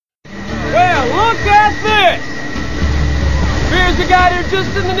got here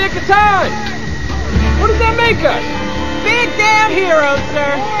just in the nick of time. What does that make us? Big damn heroes,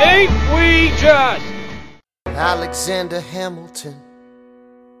 sir. Ain't we just? Alexander Hamilton.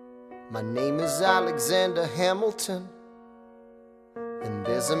 My name is Alexander Hamilton. And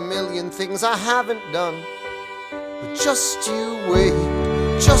there's a million things I haven't done. But just you wait,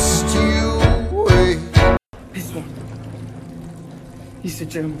 just you wait. Pistol. He's a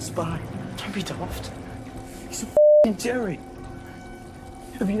German spy. Don't be daft. He's a f***ing Jerry.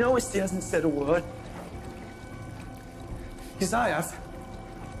 Have you noticed he hasn't said a word? Because I have.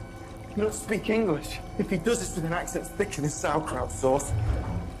 He don't speak English. If he does, it's with an accent thicker than sauerkraut sauce.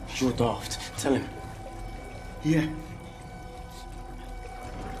 You're daft. Tell him. Yeah.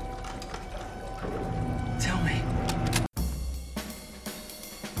 Tell me.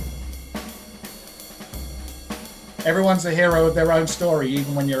 Everyone's a hero of their own story,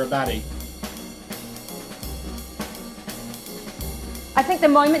 even when you're a baddie. I think the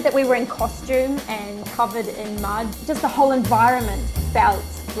moment that we were in costume and covered in mud, just the whole environment felt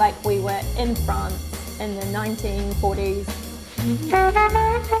like we were in France in the 1940s.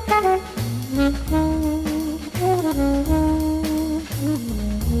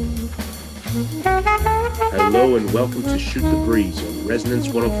 Hello and welcome to Shoot the Breeze on Resonance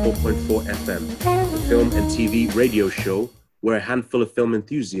 104.4 FM, the film and TV radio show where a handful of film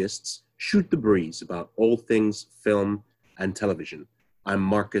enthusiasts shoot the breeze about all things film and television. I'm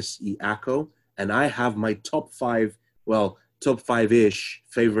Marcus E. Acko, and I have my top five-ish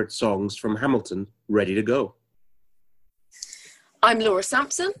favorite songs from Hamilton ready to go. I'm Laura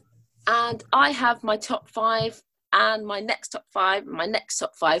Sampson, and I have my top five and my next top five, my next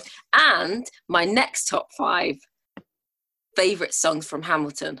top five, and my next top five favourite songs from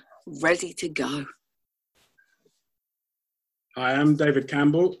Hamilton ready to go. Hi, I'm David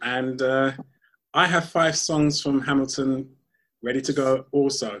Campbell, and I have 5 songs from Hamilton ready to go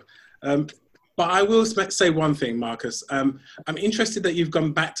also. But I will say one thing, Marcus. I'm interested that you've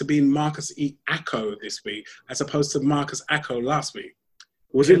gone back to being Marcus E. Acko this week, as opposed to Marcus Acko last week.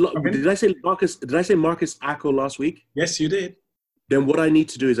 Did I say Marcus Acko last week? Yes, you did. Then what I need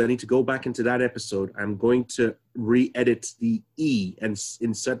to do is I need to go back into that episode. I'm going to re-edit the E and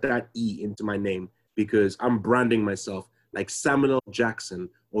insert that E into my name because I'm branding myself like Samuel L. Jackson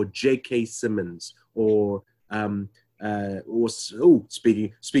or J.K. Simmons or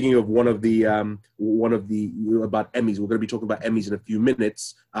speaking of one of the about Emmys. We're going to be talking about Emmys in a few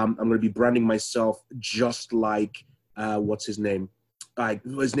minutes. I'm going to be branding myself just like what's his name?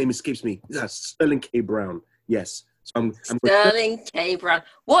 His name escapes me. Sterling K. Brown. Yes. So I'm Sterling K. Brown.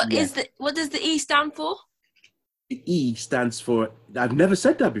 What does the E stand for? The E stands for. I've never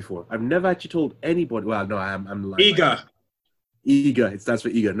said that before. I've never actually told anybody. Well, no, I'm lying. Eager. It stands for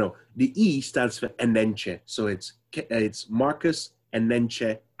eager. No, the E stands for Enenche. So it's Marcus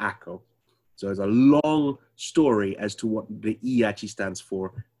Enenche Acko. So it's a long story as to what the E actually stands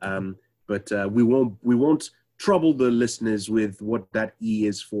for. But we won't trouble the listeners with what that E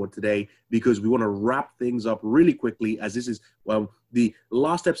is for today because we want to wrap things up really quickly, as this is the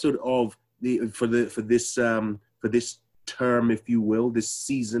last episode of for this term, if you will, this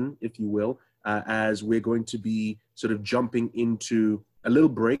season, if you will, as we're going to be sort of jumping into a little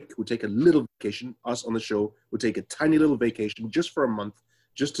break. We'll take a little vacation. Us on the show will take a tiny little vacation just for a month,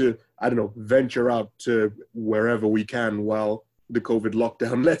 just to, I don't know, venture out to wherever we can while the COVID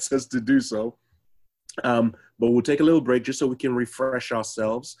lockdown lets us to do so. But we'll take a little break just so we can refresh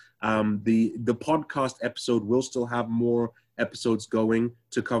ourselves. The podcast episode will still have more episodes going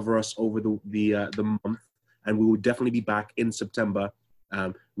to cover us over the month, and we will definitely be back in September,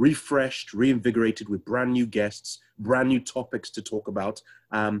 refreshed, reinvigorated with brand new guests, brand new topics to talk about.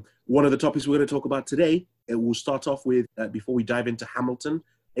 One of the topics we're going to talk about today, we'll start off with before we dive into Hamilton,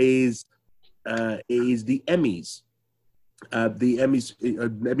 is the Emmys. The Emmys,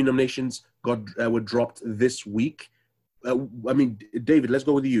 Emmy nominations were dropped this week. David, let's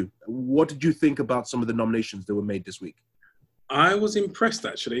go with you. What did you think about some of the nominations that were made this week? I was impressed,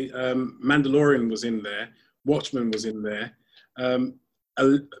 actually. Mandalorian was in there. Watchmen was in there.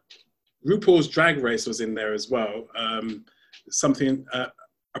 RuPaul's Drag Race was in there as well. A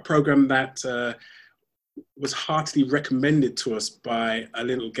program that was heartily recommended to us by a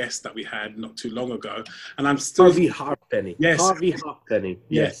little guest that we had not too long ago. And I'm still... Harvey Halfpenny. Yes. Harvey Halfpenny.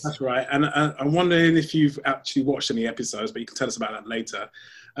 Yes, that's right. And I'm wondering if you've actually watched any episodes, but you can tell us about that later.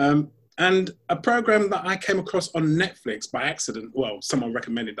 And a program that I came across on Netflix by accident. Well, someone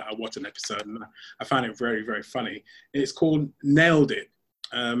recommended that I watch an episode, and I found it very, very funny. It's called Nailed It.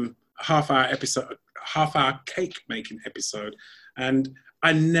 Half-hour cake making episode. And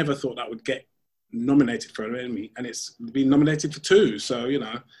I never thought that would get nominated for an Emmy, and it's been nominated for 2. So, you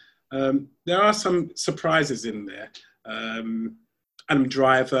know, there are some surprises in there. Adam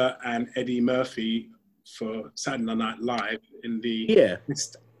Driver and Eddie Murphy for Saturday Night Live in the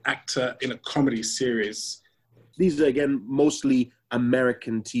Best Actor in a Comedy Series. These are, again, mostly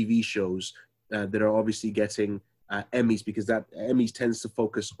American TV shows that are obviously getting Emmys, because that Emmys tends to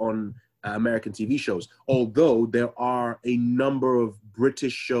focus on American TV shows. Although there are a number of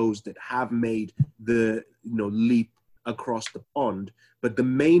British shows that have made the leap across the pond, but the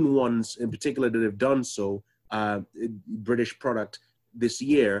main ones in particular that have done so, British product this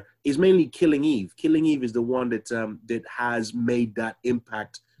year, is mainly Killing Eve. Killing Eve is the one that that has made that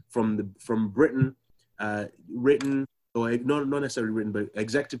impact from Britain, written, or not necessarily written, but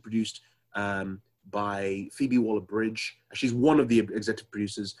executive produced by Phoebe Waller-Bridge. She's one of the executive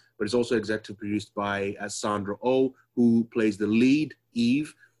producers, but it's also executive produced by Sandra Oh, who plays the lead,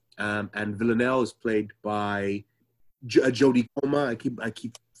 Eve, and Villanelle is played by Jodie Comer. I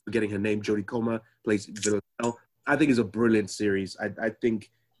keep forgetting her name. Jodie Comer plays Villanelle. I think it's a brilliant series. I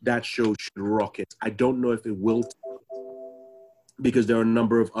think that show should rock it. I don't know if it will, because there are a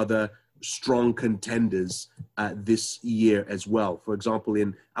number of other strong contenders this year as well. For example,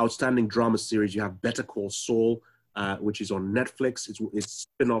 in Outstanding Drama Series, you have Better Call Saul, which is on Netflix. It's a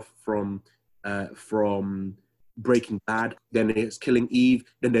spin-off from Breaking Bad. Then there's Killing Eve.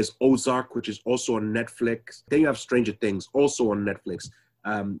 Then there's Ozark, which is also on Netflix. Then you have Stranger Things, also on Netflix.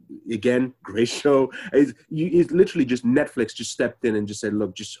 Again, great show. It's literally just Netflix just stepped in and just said,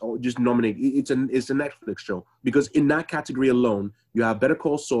 look, just nominate. It's a Netflix show, because in that category alone, you have Better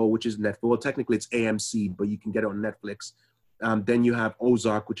Call Saul, which is Netflix. Well, technically it's AMC, but you can get it on Netflix. Then you have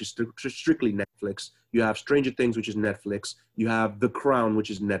Ozark, which is strictly Netflix. You have Stranger Things, which is Netflix. You have The Crown, which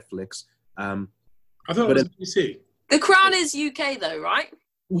is Netflix. I thought it was BBC. The Crown is UK though, right?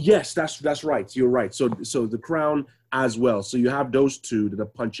 Yes, that's right. You're right. So The Crown as well. So you have those two that are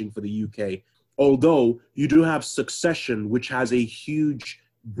punching for the UK. Although you do have Succession, which has a huge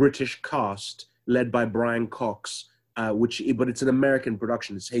British cast led by Brian Cox, but it's an American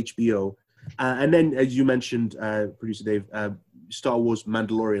production. It's HBO. And then, as you mentioned, producer Dave, Star Wars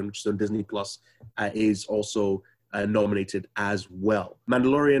Mandalorian, which is on Disney Plus, is also nominated as well.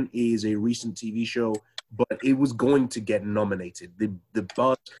 Mandalorian is a recent TV show, but it was going to get nominated. The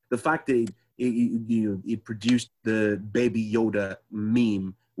fact that it produced the Baby Yoda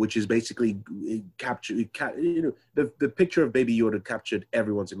meme, which is basically the picture of Baby Yoda captured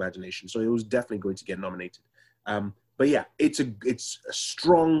everyone's imagination. So it was definitely going to get nominated. But yeah, it's a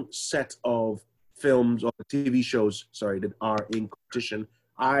strong set of films or TV shows, that are in competition.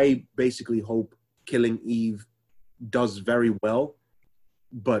 I basically hope Killing Eve does very well.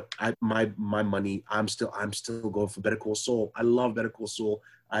 But my money, I'm still going for Better Call Saul. I love Better Call Saul.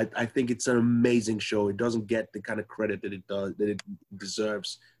 I think it's an amazing show. It doesn't get the kind of credit that it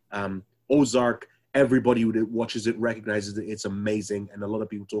deserves. Ozark, everybody who watches it recognizes that it's amazing, and a lot of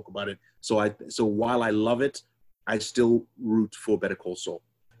people talk about it. So while I love it, I still root for Better Call Saul.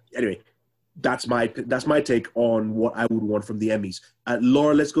 Anyway, that's my take on what I would want from the Emmys.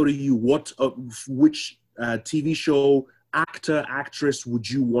 Laura, let's go to you. Which TV show, actor, actress would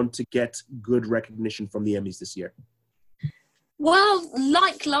you want to get good recognition from the Emmys this year? Well,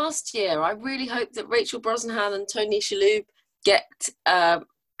 like last year, I really hope that Rachel Brosnahan and Tony Shalhoub get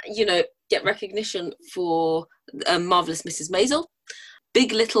recognition for Marvelous Mrs. Maisel.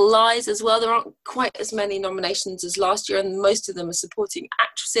 Big Little Lies as well. There aren't quite as many nominations as last year, and most of them are supporting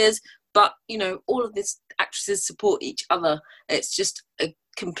actresses. But, all of these actresses support each other. It's just a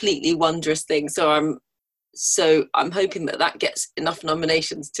completely wondrous thing. So I'm hoping that gets enough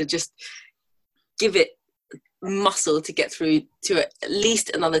nominations to just give it muscle to get through to at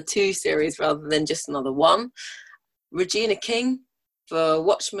least another 2 series rather than just another 1. Regina King for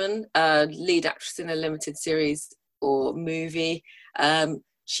Watchmen, lead actress in a limited series or movie.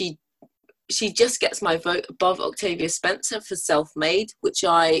 She just gets my vote above Octavia Spencer for Self-Made, which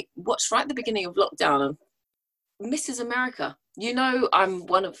I watched right at the beginning of lockdown. And Mrs. America, I'm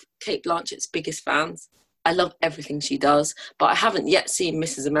one of Cate Blanchett's biggest fans. I love everything she does, but I haven't yet seen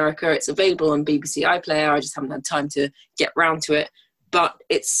Mrs. America. It's available on BBC iPlayer. I just haven't had time to get round to it. But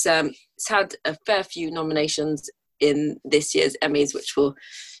it's had a fair few nominations in this year's Emmys, which will,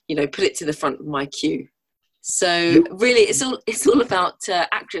 put it to the front of my queue. So really, it's all about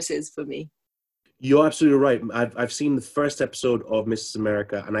actresses for me. You're absolutely right. I've seen the first episode of Mrs.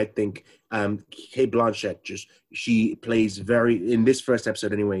 America, and I think Cate Blanchett she plays in this first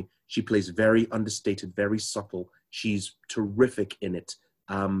episode anyway. She plays very understated, very subtle. She's terrific in it.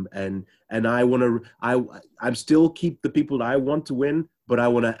 And I'm still keep the people that I want to win, But I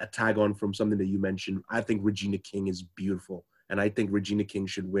want to tag on from something that you mentioned. I think Regina King is beautiful. And I think Regina King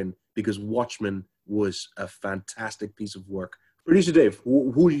should win because Watchmen was a fantastic piece of work. Producer Dave,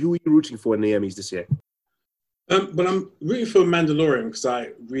 who are you rooting for in the Emmys this year? Well, I'm rooting for Mandalorian because I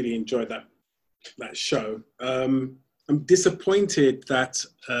really enjoyed that show. I'm disappointed that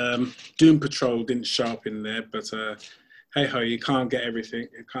Doom Patrol didn't show up in there, but hey ho, you can't get everything.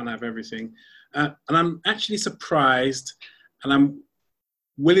 You can't have everything. And I'm actually surprised, and I'm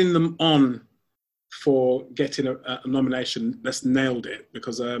willing them on for getting a nomination that's nailed it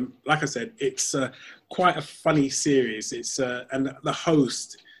because, like I said, it's quite a funny series. It's and the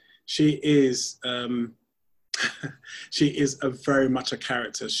host, she is a very much a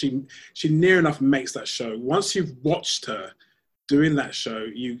character. She near enough makes that show. Once you've watched her doing that show,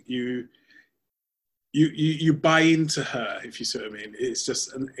 you buy into her, if you see what I mean. It's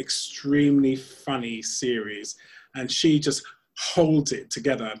just an extremely funny series, and she just holds it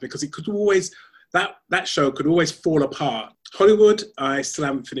together because it could always. That show could always fall apart. Hollywood, I still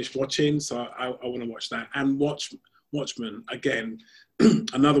haven't finished watching, so I want to watch that. And Watchmen, again,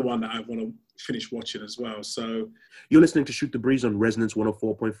 another one that I want to finish watching as well. So you're listening to Shoot the Breeze on Resonance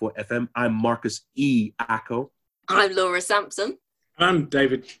 104.4 FM. I'm Marcus E. Acko. I'm Laura Sampson. I'm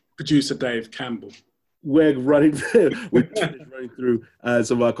producer Dave Campbell. We're running through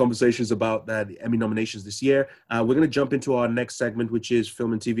some of our conversations about the Emmy nominations this year. We're going to jump into our next segment, which is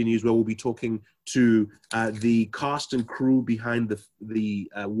film and TV news, where we'll be talking to the cast and crew behind the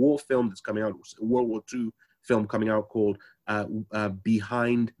war film that's coming out, World War II film coming out called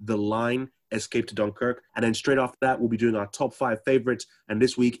Behind the Line, Escape to Dunkirk. And then straight after that, we'll be doing our top 5 favorites. And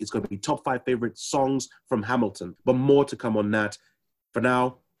this week, it's going to be top 5 favorite songs from Hamilton. But more to come on that. For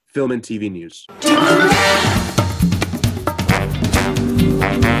now, film and TV news.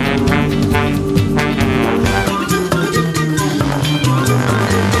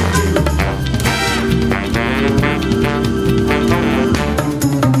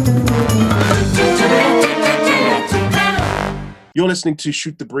 You're listening to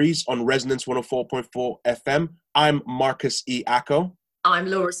Shoot the Breeze on Resonance 104.4 FM. I'm Marcus E. Acko. I'm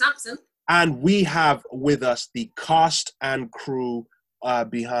Laura Sampson. And we have with us the cast and crew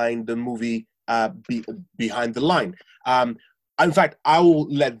behind the movie Behind the Line. In fact, I will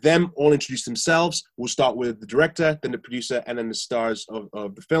let them all introduce themselves. We'll start with the director, then the producer, and then the stars of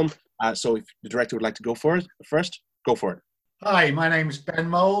the film. So if the director would like to go for it first, go for it. Hi, my name is Ben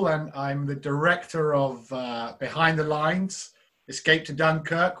Mole, and I'm the director of Behind the Lines, Escape to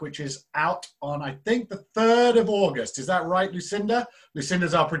Dunkirk, which is out on, I think, the 3rd of August. Is that right, Lucinda?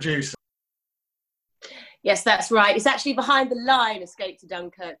 Lucinda's our producer. Yes, that's right. It's actually Behind the Line, Escape to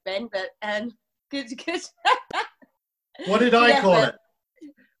Dunkirk, Ben, but good. What did I call it?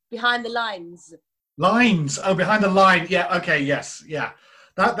 Behind the Lines. Lines. Oh, Behind the Line. Yeah. Okay. Yes. Yeah.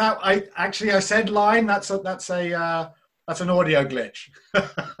 I said line. That's an audio glitch.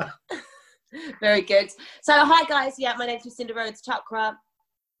 Very good. So, hi guys. Yeah, my name's Lucinda Rhodes Tuckra,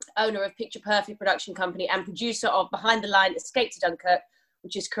 owner of Picture Perfect Production Company and producer of Behind the Line, Escape to Dunkirk,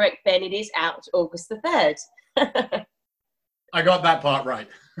 which is correct, Ben. It is out August the 3rd. I got that part right.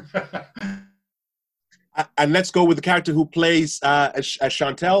 And let's go with the character who plays as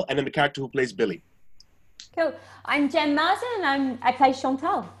Chantal, and then the character who plays Billy. Cool. I'm Jen Marsden, and I play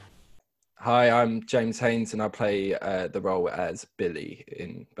Chantal. Hi, I'm James Haynes, and I play the role as Billy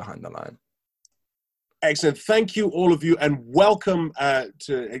in Behind the Line. Excellent. Thank you, all of you, and welcome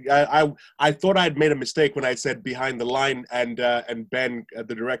to... I thought I had made a mistake when I said Behind the Line, and Ben,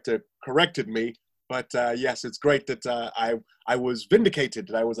 the director, corrected me. But yes, it's great that I was vindicated,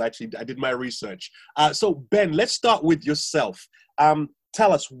 that I did my research. So Ben, let's start with yourself.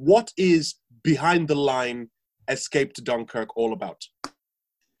 Tell us, what is Behind the Line, Escape to Dunkirk all about?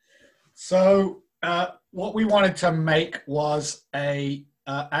 So what we wanted to make was a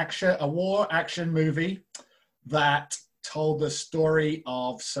war action movie that told the story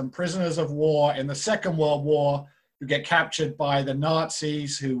of some prisoners of war in the Second World War who get captured by the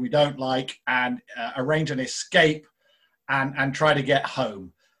Nazis, who we don't like, and arrange an escape and try to get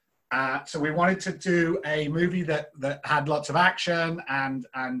home. So we wanted to do a movie that had lots of action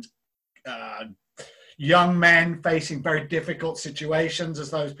and young men facing very difficult situations as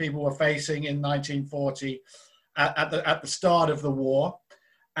those people were facing in 1940 at the start of the war.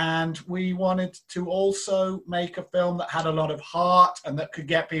 And we wanted to also make a film that had a lot of heart and that could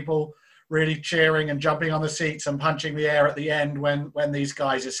get people really cheering and jumping on the seats and punching the air at the end when these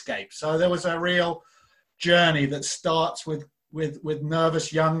guys escape. So there was a real journey that starts with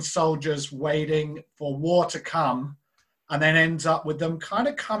nervous young soldiers waiting for war to come, and then ends up with them kind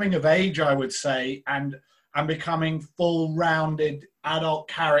of coming of age, I would say, and becoming full-rounded adult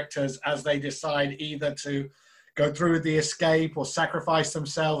characters as they decide either to go through with the escape or sacrifice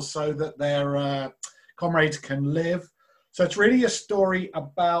themselves so that their comrades can live. So it's really a story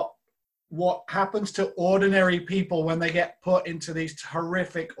about what happens to ordinary people when they get put into these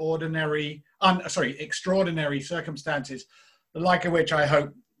horrific, extraordinary circumstances, the like of which I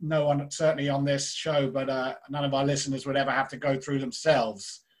hope no one, certainly on this show, but none of our listeners would ever have to go through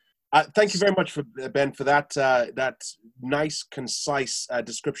themselves. Thank you very much, Ben, for that nice, concise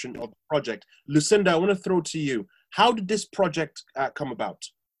description of the project. Lucinda, I want to throw to you. How did this project come about?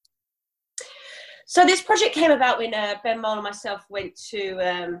 So this project came about when Ben Mole and myself went to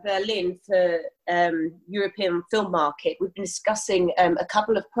Berlin for European Film Market. We've been discussing a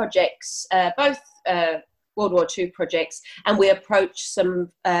couple of projects, both World War II projects, and we approached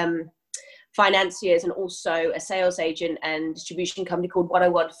some financiers and also a sales agent and distribution company called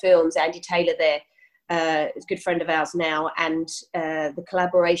 101 Films. Andy Taylor there is a good friend of ours now, and the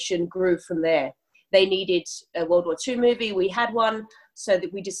collaboration grew from there. They needed a World War II movie. We had one, so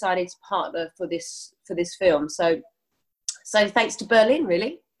that we decided to partner for this film. So thanks to Berlin,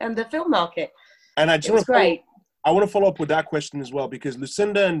 really, and the film market. And I want to follow up with that question as well, because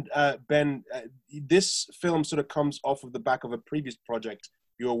Lucinda and Ben, this film sort of comes off of the back of a previous project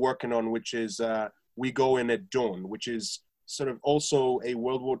you were working on, which is We Go In at Dawn, which is sort of also a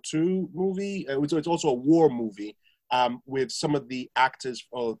World War II movie. It's also a war movie with some of the actors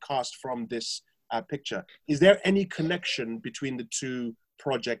or cast from this picture. Is there any connection between the two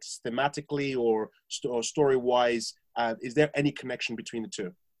projects thematically or story-wise? Is there any connection between the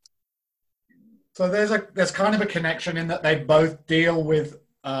two? So there's kind of a connection in that they both deal with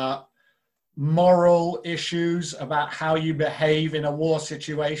moral issues about how you behave in a war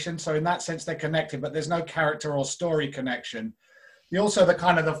situation. So in that sense, they're connected, but there's no character or story connection.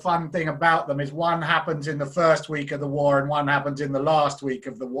 The fun thing about them is one happens in the first week of the war and one happens in the last week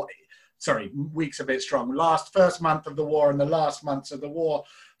of the war. Sorry, week's a bit strong. First month of the war and the last months of the war.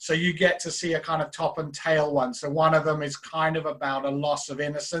 So you get to see a kind of top and tail one. So one of them is kind of about a loss of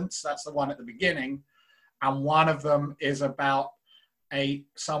innocence. That's the one at the beginning. And one of them is about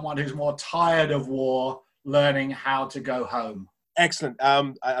someone who's more tired of war learning how to go home. Excellent.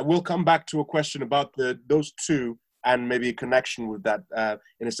 I will come back to a question about those two and maybe a connection with that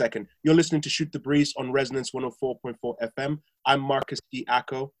in a second. You're listening to Shoot the Breeze on Resonance 104.4 FM. I'm Marcus D.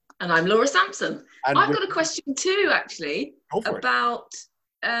 Acko. And I'm Laura Sampson. And I've got a question too, actually, about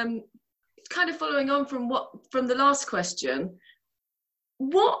kind of following on from the last question.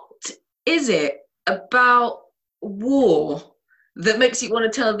 What is it about war that makes you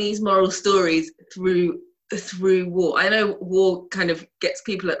want to tell these moral stories through war? I know war kind of gets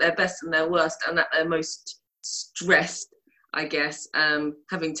people at their best and their worst and at their most stressed, I guess,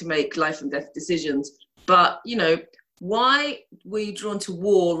 having to make life and death decisions. But, why were you drawn to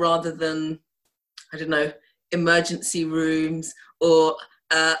war rather than, I don't know, emergency rooms or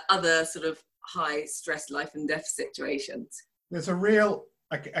other sort of high stress life and death situations? There's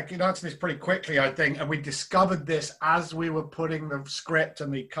I can answer this pretty quickly, I think, and we discovered this as we were putting the script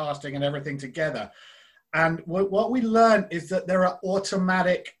and the casting and everything together. And what we learned is that there are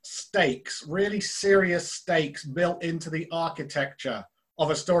automatic stakes, really serious stakes built into the architecture of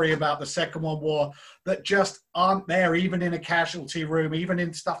a story about the Second World War that just aren't there, even in a casualty room, even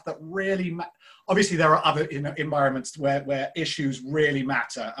in stuff that really obviously there are other environments where issues really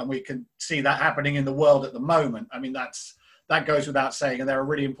matter, and we can see that happening in the world at the moment. I mean, that goes without saying, and there are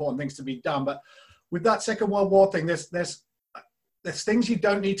really important things to be done. But with that Second World War thing, there's things you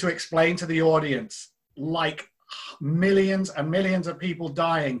don't need to explain to the audience, like millions and millions of people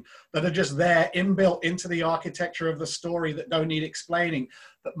dying that are just there inbuilt into the architecture of the story that don't need explaining,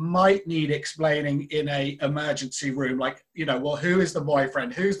 that might need explaining in a emergency room. Like, well, who is the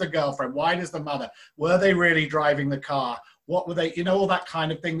boyfriend? Who's the girlfriend? Why does the mother? Were they really driving the car? What were they, all that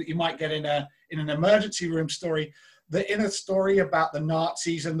kind of thing that you might get in an emergency room story. That in a story about the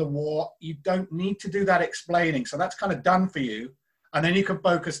Nazis and the war, you don't need to do that explaining. So that's kind of done for you. And then you can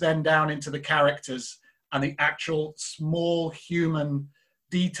focus then down into the characters and the actual small human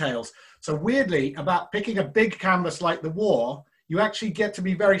details. So weirdly, about picking a big canvas like the war, you actually get to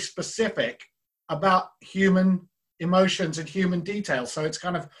be very specific about human emotions and human details. So it's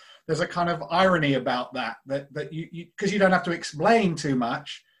there's a kind of irony about that you because you don't have to explain too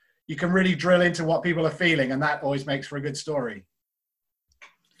much, you can really drill into what people are feeling, and that always makes for a good story.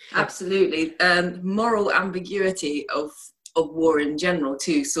 Absolutely. Moral ambiguity of war in general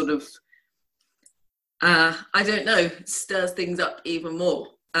too, sort of, I don't know, stirs things up even more.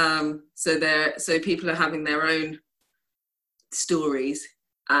 So people are having their own stories,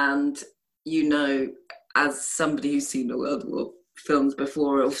 and as somebody who's seen a World War films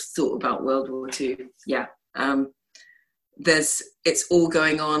before or thought about World War II. Yeah. It's all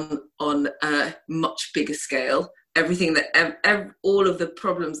going on a much bigger scale. Everything that all of the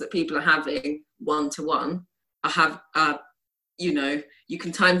problems that people are having one-to-one you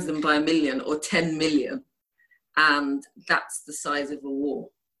can times them by 1 million or 10 million, and that's the size of a war,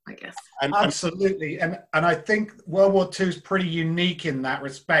 I guess. Absolutely, and I think World War II is pretty unique in that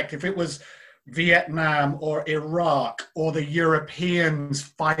respect. If it was Vietnam or Iraq or the Europeans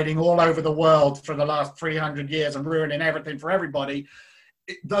fighting all over the world for the last 300 years and ruining everything for everybody,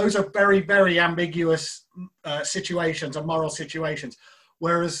 those are very, very ambiguous situations and moral situations.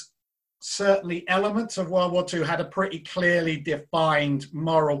 Whereas certainly elements of World War II had a pretty clearly defined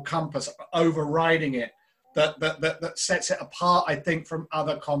moral compass overriding it that sets it apart, I think, from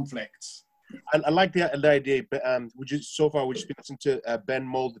other conflicts. I like the idea, but we've just been listening to Ben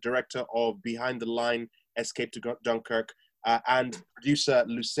Mould, the director of Behind the Line, Escape to Dunkirk, and producer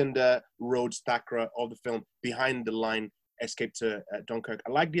Lucinda Rhodes Thakrar of the film Behind the Line, Escape to Dunkirk.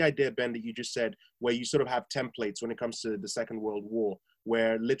 I like the idea, Ben, that you just said, where you sort of have templates when it comes to the Second World War,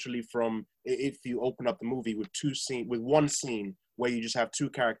 where literally if you open up the movie with one scene where you just have two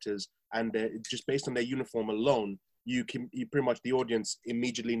characters, and just based on their uniform alone, you pretty much, the audience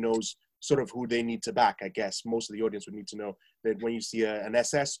immediately knows sort of who they need to back. I guess most of the audience would need to know that when you see an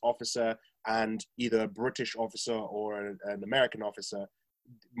SS officer and either a British officer or an American officer,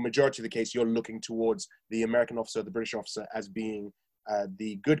 majority of the case, you're looking towards the American officer, the British officer as being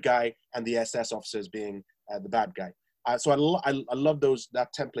the good guy, and the SS officer as being the bad guy. So I love that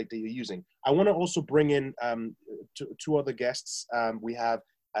template that you're using. I want to also bring in two other guests. We have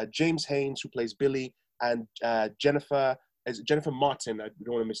James Haynes, who plays Billy, and Jennifer Martin. I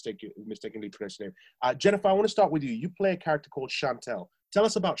don't want to mistakenly pronounce your name. Jennifer, I want to start with you. You play a character called Chantel. Tell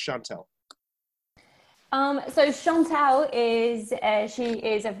us about Chantel. So Chantal is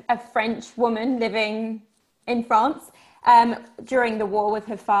a French woman living in France during the war with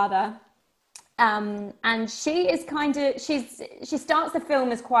her father, and she is she starts the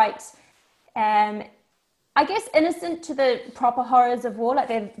film as quite, I guess, innocent to the proper horrors of war. Like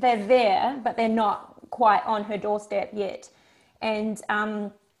they're there, but they're not quite on her doorstep yet. And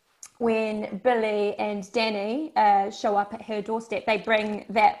when Billy and Danny show up at her doorstep, they bring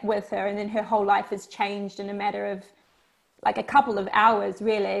that with her, and then her whole life is changed in a matter of like a couple of hours,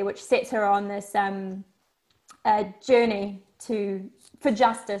 really, which sets her on this journey for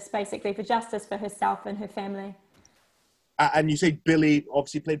justice, basically, for justice for herself and her family. And you say Billy,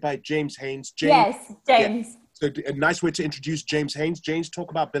 obviously played by James Haynes. Yes, James. Yeah. So a nice way to introduce James Haynes. James,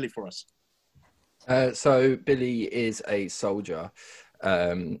 talk about Billy for us. So Billy is a soldier,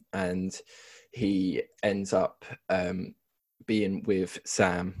 and he ends up being with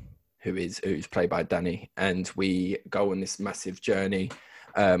Sam, who's played by Danny, and we go on this massive journey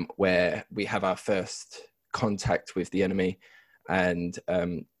where we have our first contact with the enemy, and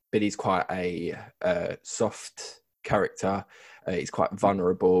Billy's quite a soft character. He's quite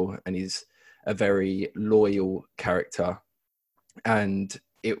vulnerable, and he's a very loyal character, and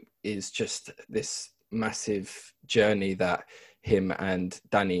it is just this massive journey that him and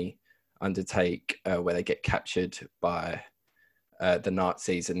Danny undertake, where they get captured by the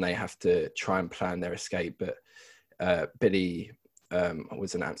Nazis and they have to try and plan their escape. But Billy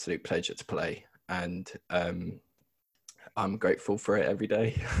was an absolute pleasure to play, and I'm grateful for it every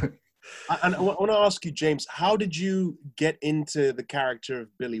day. And I want to ask you, James, how did you get into the character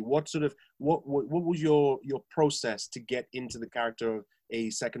of Billy? What was your process to get into the character of a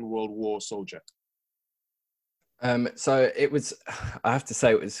Second World War soldier? So it was, I have to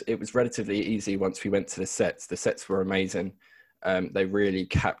say, it was relatively easy once we went to the sets. The sets were amazing. They really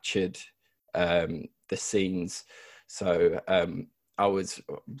captured the scenes. So I was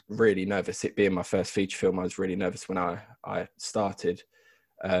really nervous. It being my first feature film, I was really nervous when I started.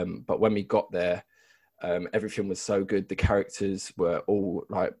 But when we got there, everything was so good. The characters were all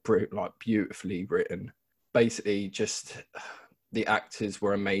like beautifully written. Basically, just the actors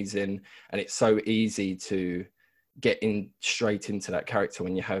were amazing, and it's so easy to get in straight into that character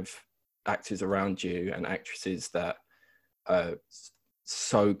when you have actors around you and actresses that are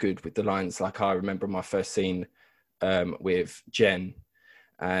so good with the lines. Like I remember my first scene with Jen,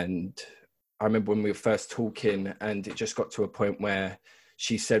 and I remember when we were first talking, and it just got to a point where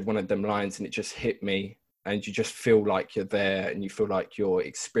she said one of them lines and it just hit me, and you just feel like you're there and you feel like you're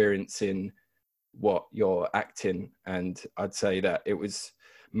experiencing what you're acting. And I'd say that it was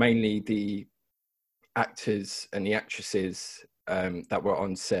mainly the actors and the actresses that were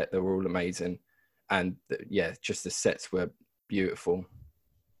on set. They were all amazing, and just the sets were beautiful.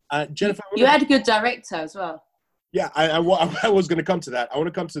 Jennifer, you had a good director as well. Yeah, I was going to come to that. I want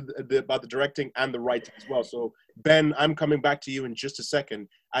to come to about the directing and the writing as well. So, Ben, I'm coming back to you in just a second.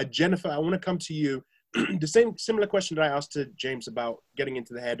 Jennifer, I want to come to you. The similar question that I asked to James about getting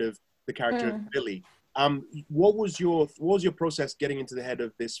into the head of the character of Billy. What was your process getting into the head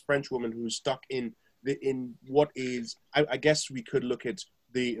of this French woman who's stuck in what is, I guess we could look at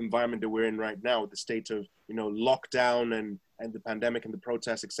the environment that we're in right now, the state of lockdown and the pandemic and the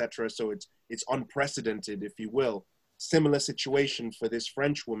protests, etc. So it's unprecedented, if you will. Similar situation for this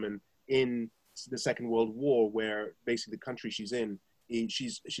French woman in the Second World War, where basically the country she's in,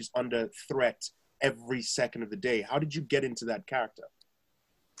 she's under threat every second of the day. How did you get into that character?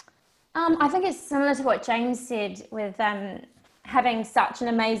 I think it's similar to what James said with having such an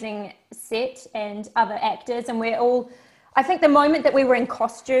amazing set and other actors, and we're all. I think the moment that we were in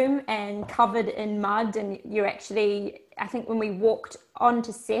costume and covered in mud, and you actually, I think when we walked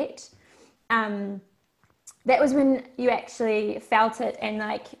onto set, that was when you actually felt it. And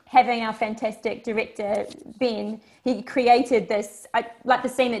like having our fantastic director, Ben, he created this, like the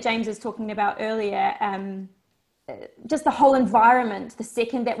scene that James was talking about earlier, just the whole environment. The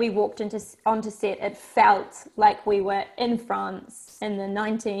second that we walked onto set, it felt like we were in France in the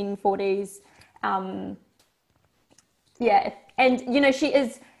 1940s. Yeah, and she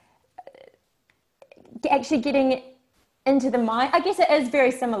is actually getting into the mind. I guess it is very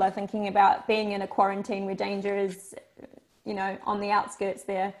similar, thinking about being in a quarantine where danger is, on the outskirts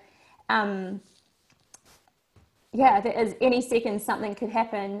there. There is any second something could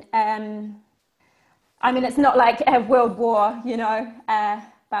happen. I mean, it's not like a world war,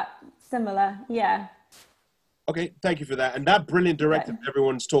 but similar, yeah. Okay, thank you for that. And that brilliant director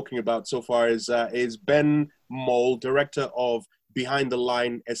everyone's talking about so far is Ben Mol, director of Behind the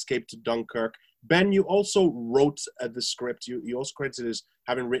Line, Escape to Dunkirk. Ben, you also wrote the script. You also credited as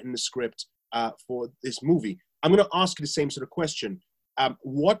having written the script for this movie. I'm going to ask you the same sort of question.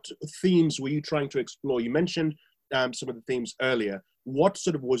 What themes were you trying to explore? You mentioned some of the themes earlier. What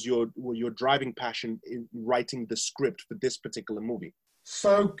sort of was your driving passion in writing the script for this particular movie?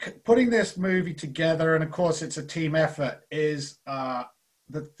 So putting this movie together, and of course it's a team effort, is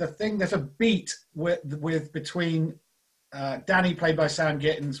the thing. There's a beat with between Danny, played by Sam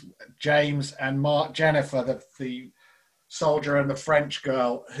Gittins, James, and Mark Jennifer, the soldier, and the French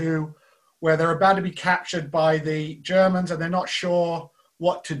girl, where they're about to be captured by the Germans and they're not sure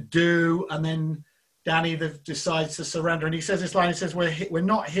what to do, and then Danny decides to surrender, and he says this line. He says, "We're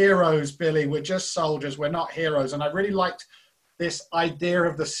not heroes, Billy. We're just soldiers. We're not heroes." And I really liked this idea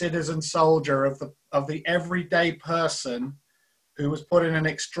of the citizen soldier, of the everyday person who was put in an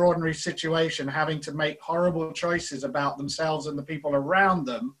extraordinary situation, having to make horrible choices about themselves and the people around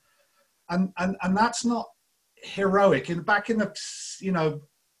them, and that's not heroic. Back in the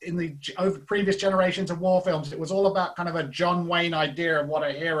over previous generations of war films, it was all about kind of a John Wayne idea of what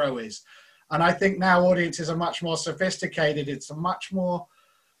a hero is. And I think now audiences are much more sophisticated. It's a much more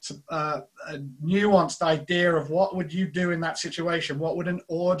a nuanced idea of what would you do in that situation? What would an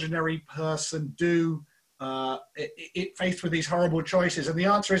ordinary person do faced with these horrible choices? And the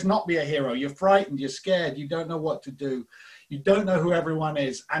answer is not be a hero. You're frightened, you're scared, you don't know what to do. You don't know who everyone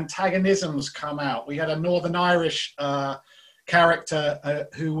is. Antagonisms come out. We had a Northern Irish character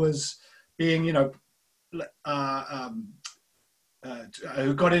who was being, who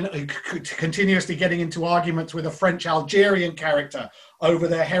continuously getting into arguments with a French Algerian character over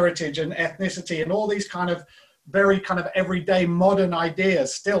their heritage and ethnicity, and all these kind of very kind of everyday modern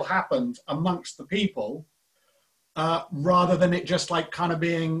ideas still happened amongst the people, rather than it just like kind of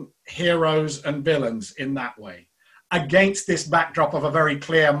being heroes and villains in that way, against this backdrop of a very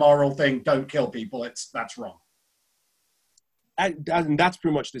clear moral thing: don't kill people. That's wrong. And that's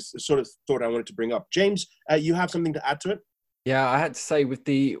pretty much this sort of thought I wanted to bring up. James, you have something to add to it? Yeah, I had to say with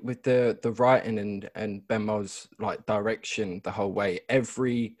the writing and Ben Mol's like direction the whole way,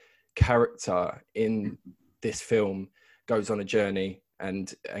 every character in this film goes on a journey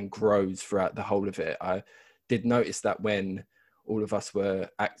and grows throughout the whole of it. I did notice that when all of us were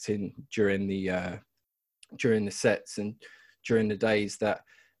acting during the sets and during the days, that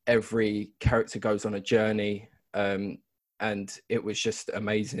every character goes on a journey, and it was just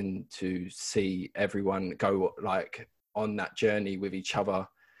amazing to see everyone go like on that journey with each other.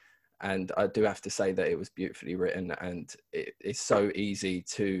 And I do have to say that it was beautifully written, and it's so easy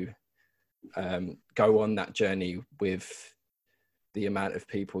to go on that journey with the amount of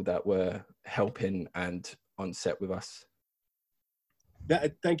people that were helping and on set with us.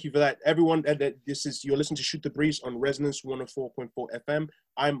 Thank you for that, everyone. You're listening to Shoot the Breeze on Resonance 104.4 FM.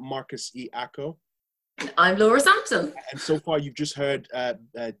 I'm Marcus E. Acko. I'm Laura Sampson. And so far, you've just heard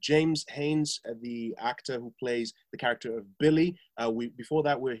James Haynes, the actor who plays the character of Billy. Before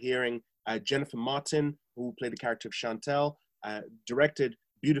that, we're hearing Jennifer Martin, who played the character of Chantel, directed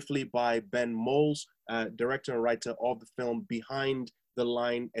beautifully by Ben Moles, director and writer of the film Behind the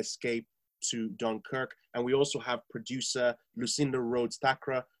Line, Escape to Dunkirk. And we also have producer Lucinda Rhodes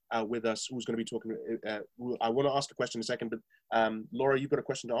Thakra with us, who's going to be talking. I want to ask a question in a second, but Laura, you've got a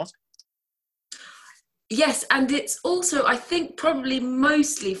question to ask? Yes, and it's also, I think, probably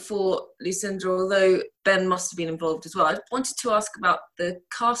mostly for Lucinda, although Ben must have been involved as well. I wanted to ask about the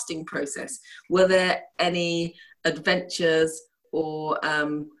casting process. Were there any adventures or,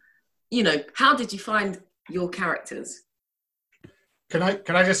 how did you find your characters? Can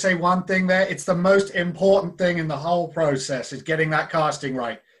I just say one thing there? It's the most important thing in the whole process is getting that casting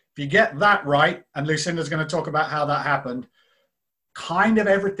right. If you get that right, and Lucinda's going to talk about how that happened, kind of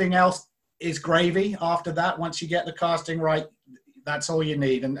everything else is gravy after that. Once you get the casting right, that's all you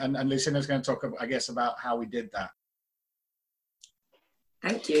need. And Lucinda's going to talk, I guess, about how we did that.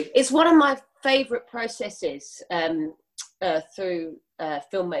 Thank you. It's one of my favourite processes through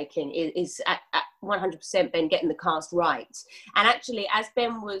filmmaking is at 100% Ben getting the cast right. And actually, as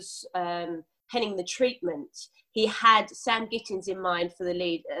Ben was penning the treatment, he had Sam Gittins in mind for the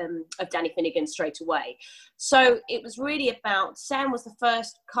lead of Danny Finnegan straight away. So it was really about, Sam was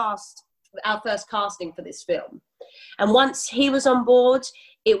our first casting for this film. And once he was on board,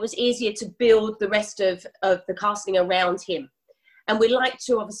 it was easier to build the rest of the casting around him. And we like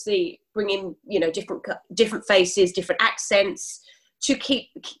to obviously bring in, different faces, different accents to keep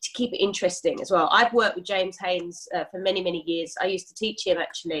it interesting as well. I've worked with James Haynes for many, many years. I used to teach him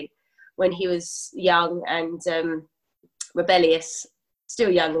actually when he was young and rebellious. Still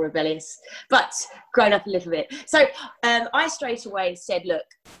young and rebellious, but grown up a little bit. So I straight away said, look,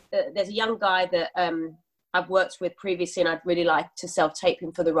 there's a young guy that I've worked with previously and I'd really like to self-tape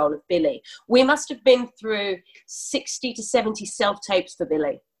him for the role of Billy. We must have been through 60 to 70 self-tapes for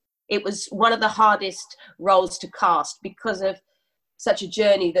Billy. It was one of the hardest roles to cast because of such a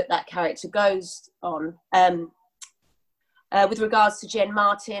journey that character goes on. With regards to Jen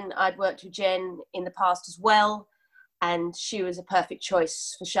Martin, I'd worked with Jen in the past as well. And she was a perfect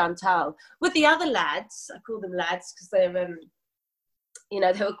choice for Chantal. With the other lads, I call them lads because they're,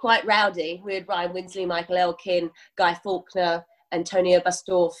 they were quite rowdy. We had Ryan Winsley, Michael Elkin, Guy Faulkner, Antonio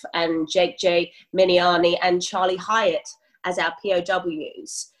Bastorf, and Jake J. Miniani, and Charlie Hyatt as our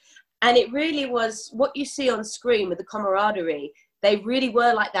POWs. And it really was what you see on screen with the camaraderie. They really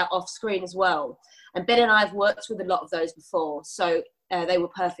were like that off screen as well. And Ben and I have worked with a lot of those before. So they were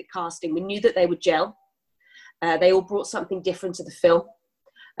perfect casting. We knew that they would gel. They all brought something different to the film.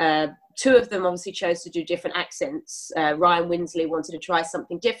 Two of them obviously chose to do different accents. Ryan Winsley wanted to try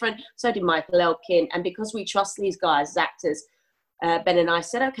something different. So did Michael Elkin. And because we trust these guys as actors, Ben and I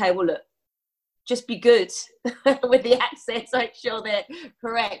said, okay, well, look, just be good with the accents. Make sure they're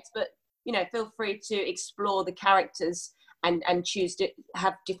correct. But, feel free to explore the characters and choose to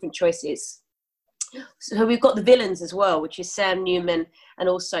have different choices. So we've got the villains as well, which is Sam Newman and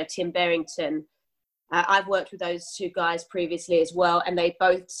also Tim Barrington. I've worked with those two guys previously as well, and they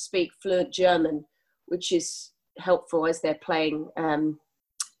both speak fluent German, which is helpful as they're playing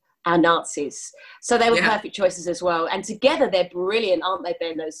our Nazis. So they were perfect choices as well. And together they're brilliant, aren't they,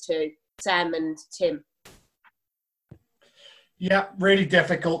 Ben, those two, Sam and Tim? Yeah, really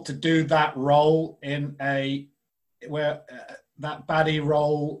difficult to do that role in that baddie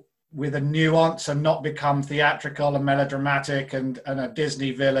role with a nuance and not become theatrical and melodramatic and a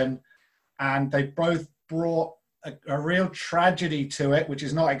Disney villain. And they both brought a real tragedy to it, which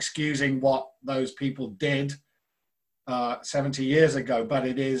is not excusing what those people did 70 years ago, but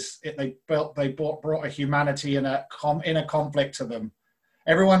they brought a humanity and a conflict to them.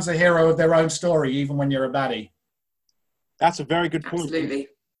 Everyone's a hero of their own story, even when you're a baddie. That's a very good point. Absolutely.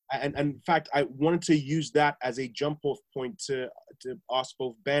 And in fact, I wanted to use that as a jump-off point to ask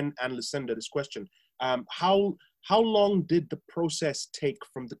both Ben and Lucinda this question. How long did the process take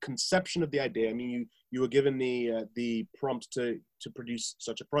from the conception of the idea? I mean, you were given the prompt to produce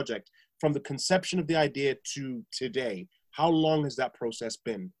such a project. From the conception of the idea to today, how long has that process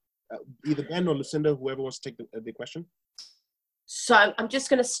been? Either Ben or Lucinda, whoever wants to take the question. So I'm just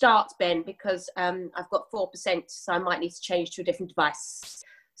going to start, Ben, because I've got 4%, so I might need to change to a different device.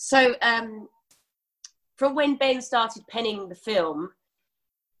 So from when Ben started penning the film,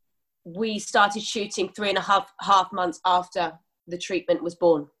 we started shooting 3.5 months after the treatment was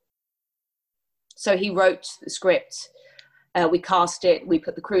born. So he wrote the script, we cast it, we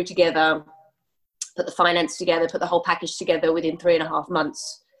put the crew together, put the finance together, put the whole package together within 3.5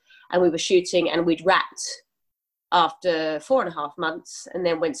 months. and we were shooting, and we'd wrapped after 4.5 months, and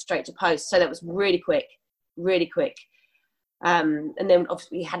then went straight to post. So that was really quick. And then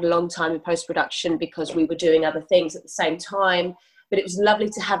obviously we had a long time in post-production because we were doing other things at the same time. But it was lovely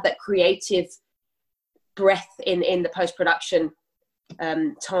to have that creative breath in the post-production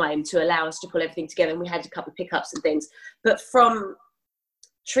time to allow us to pull everything together. And we had a couple of pickups and things. But from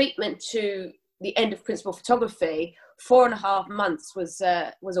treatment to the end of principal photography, 4.5 months was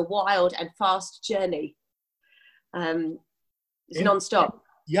a wild and fast journey. It's non-stop.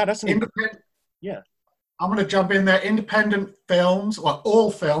 Yeah, that's an independent. Yeah. I'm going to jump in there. Independent films, well,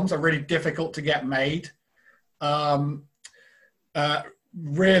 all films are really difficult to get made.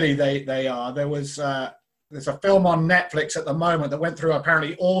 Really, they are. There's a film on Netflix at the moment that went through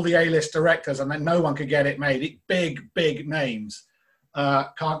apparently all the A-list directors, and then no one could get it made. Big names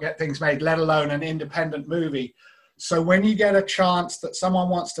can't get things made, let alone an independent movie. So when you get a chance that someone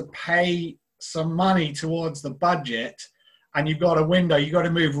wants to pay some money towards the budget, and you've got a window, you've got to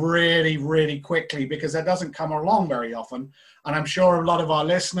move really quickly, because that doesn't come along very often. And I'm sure a lot of our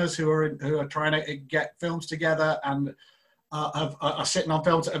listeners who are trying to get films together and are sitting on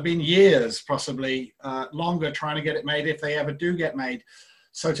films that have been years, possibly longer, trying to get it made if they ever do get made.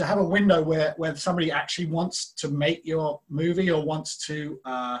 So to have a window where somebody actually wants to make your movie or wants to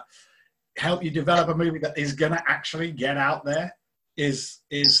help you develop a movie that is going to actually get out there is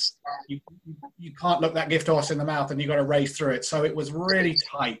you can't look that gift horse in the mouth, and you've got to race through it. So it was really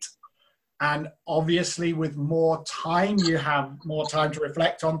tight. And obviously with more time, you have more time to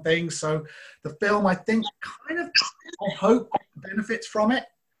reflect on things. So the film, I think, I hope benefits from it.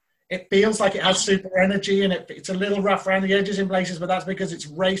 It feels like it has super energy, and it's a little rough around the edges in places, but that's because it's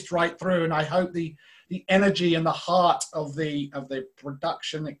raced right through. And I hope the energy and the heart of the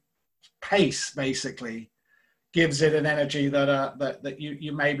production pace basically gives it an energy that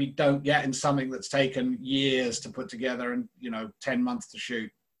you maybe don't get in something that's taken years to put together and 10 months to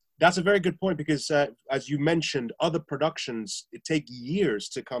shoot. That's a very good point, because as you mentioned, other productions, it take years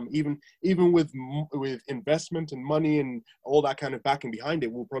to come, even with investment and money and all that kind of backing behind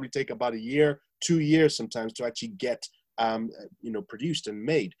it, will probably take about 1 year, 2 years sometimes to actually get produced and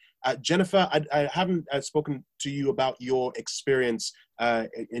made. Jennifer, I haven't spoken to you about your experience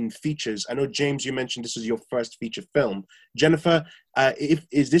in features. I know, James, you mentioned this is your first feature film. Jennifer,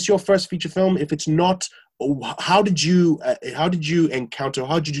 is this your first feature film? If it's not, how did you encounter,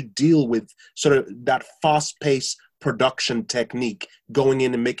 how did you deal with sort of that fast-paced production technique, going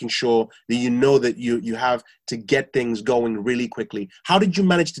in and making sure that that you have to get things going really quickly? How did you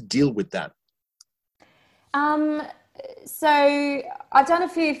manage to deal with that? So I've done a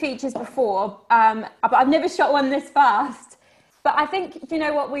few features before, but I've never shot one this fast. But I think,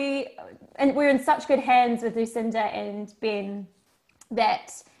 what we're in such good hands with Lucinda and Ben,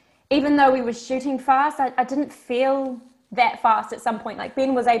 that even though we were shooting fast, I didn't feel that fast at some point. Like,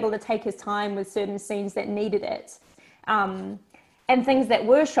 Ben was able to take his time with certain scenes that needed it. And things that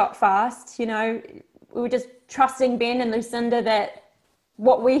were shot fast, we were just trusting Ben and Lucinda that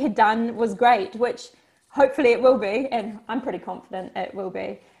what we had done was great, which hopefully it will be, and I'm pretty confident it will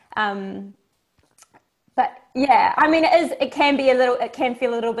be. But yeah, I mean, it can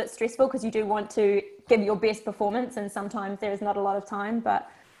feel a little bit stressful, because you do want to give your best performance, and sometimes there is not a lot of time, but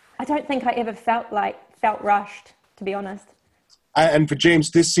I don't think I ever felt rushed, to be honest. And for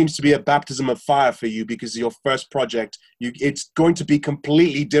James, this seems to be a baptism of fire for you, because your first project, it's going to be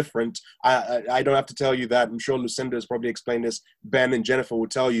completely different. I don't have to tell you that. I'm sure Lucinda has probably explained this. Ben and Jennifer will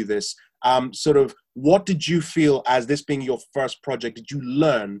tell you this. Sort of, what did you feel, as this being your first project, did you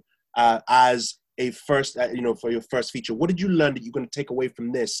learn as a first, for your first feature? What did you learn that you're going to take away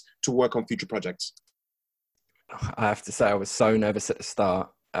from this to work on future projects? I have to say, I was so nervous at the start,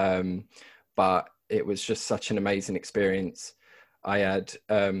 but it was just such an amazing experience. I had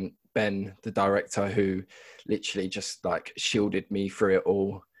Ben, the director, who literally just shielded me through it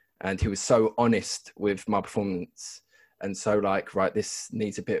all, and he was so honest with my performance, and so right, this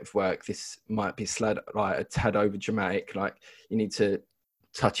needs a bit of work, this might be a tad over dramatic, you need to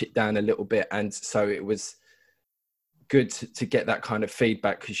touch it down a little bit. And so it was good to get that kind of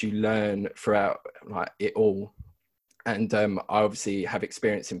feedback, because you learn throughout it all. And I obviously have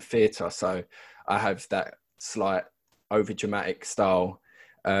experience in theatre, so I have that slight over dramatic style.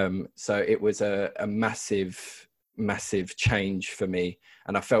 So it was a massive change for me,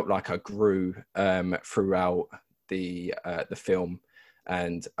 and I felt like I grew throughout the film,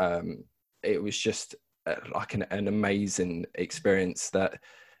 and it was just an amazing experience that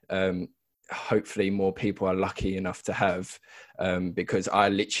hopefully more people are lucky enough to have, because I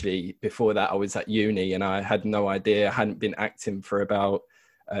literally, before that, I was at uni and I had no idea. I hadn't been acting for about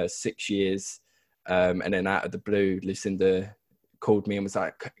 6 years. And then out of the blue, Lucinda called me and was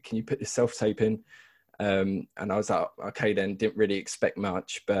like, can you put this self-tape in? And I was like, okay, then didn't really expect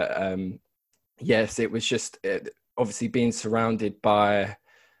much. But yes, it was just obviously being surrounded by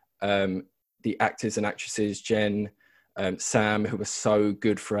the actors and actresses, Jen, Sam, who was so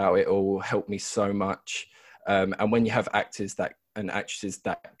good throughout it all, helped me so much. And when you have actors and actresses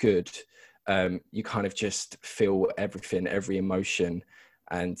that good, you kind of just feel everything, every emotion.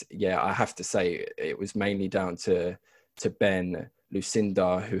 And yeah, I have to say it was mainly down to Ben,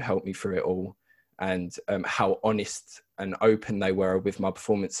 Lucinda, who helped me through it all, and how honest and open they were with my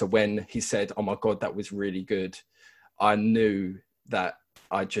performance. So when he said, oh my God, that was really good, I knew that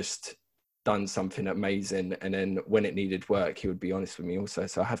I just done something amazing. And then when it needed work, he would be honest with me also.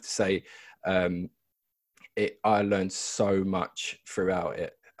 So I have to say, I learned so much throughout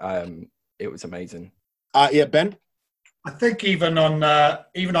it. It was amazing. Yeah, Ben? I think even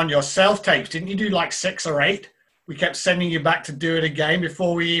on your self-tapes, didn't you do like 6 or 8? We kept sending you back to do it again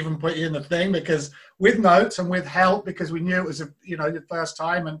before we even put you in the thing, because with notes and with help, because we knew it was the first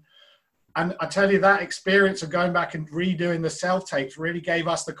time. And I tell you, that experience of going back and redoing the self-tapes really gave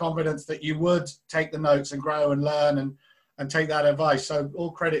us the confidence that you would take the notes and grow and learn and take that advice. So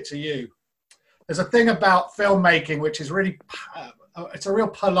all credit to you. There's a thing about filmmaking which is really, it's a real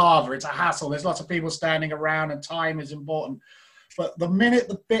palaver. It's a hassle. There's lots of people standing around and time is important. But the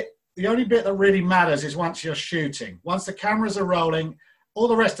only bit that really matters is once you're shooting. Once the cameras are rolling, all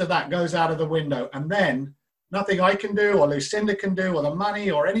the rest of that goes out of the window. And then nothing I can do or Lucinda can do or the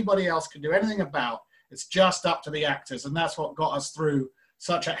money or anybody else can do anything about. It's just up to the actors. And that's what got us through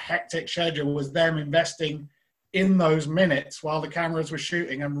such a hectic schedule, was them investing in those minutes while the cameras were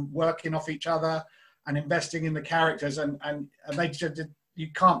shooting and working off each other and investing in the characters. And they just, you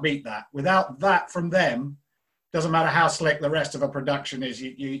can't beat that. Without that from them, doesn't matter how slick the rest of a production is,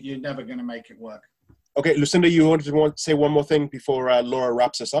 you're never going to make it work. Okay, Lucinda, you wanted to say one more thing before Laura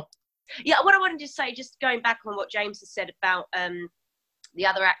wraps us up? Yeah, what I wanted to say, just going back on what James has said about the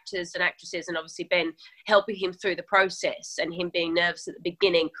other actors and actresses, and obviously Ben helping him through the process and him being nervous at the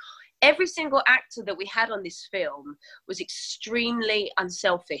beginning. Every single actor that we had on this film was extremely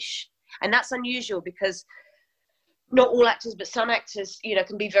unselfish. And that's unusual because not all actors, but some actors,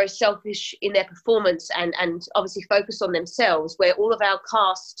 can be very selfish in their performance and obviously focus on themselves, where all of our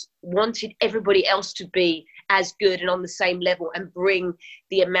cast wanted everybody else to be as good and on the same level and bring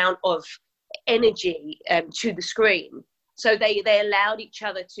the amount of energy to the screen. So they allowed each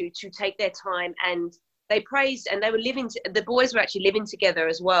other to take their time, and they praised, and they were the boys were actually living together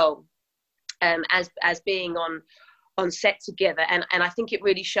as well, as being on set together. And I think it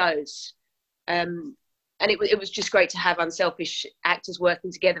really shows. And it was just great to have unselfish actors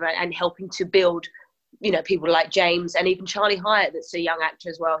working together and helping to build, people like James and even Charlie Hyatt, that's a young actor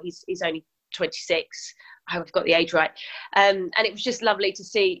as well. He's only 26. I hope I've got the age right. And it was just lovely to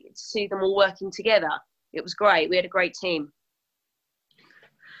see them all working together. It was great. We had a great team.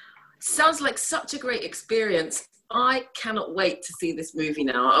 Sounds like such a great experience. I cannot wait to see this movie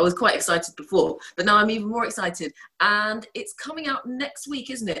now. I was quite excited before, but now I'm even more excited. And it's coming out next week,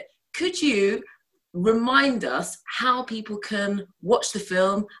 isn't it? Could you remind us how people can watch the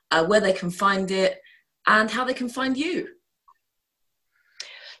film, where they can find it, and how they can find you?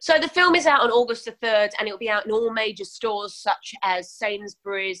 So the film is out on August the 3rd, and it'll be out in all major stores such as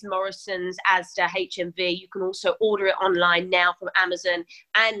Sainsbury's, Morrison's, Asda, HMV. You can also order it online now from Amazon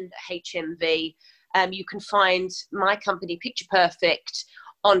and HMV. You can find my company, Picture Perfect,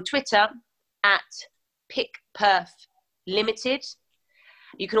 on Twitter at PicPerfLimited.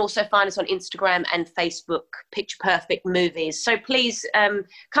 You can also find us on Instagram and Facebook, Picture Perfect Movies. So please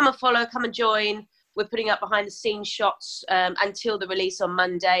come and follow, come and join. We're putting up behind the scenes shots until the release on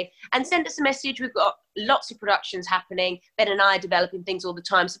Monday. And send us a message. We've got lots of productions happening. Ben and I are developing things all the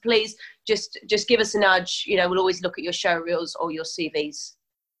time. So please just give us a nudge. We'll always look at your show reels or your CVs.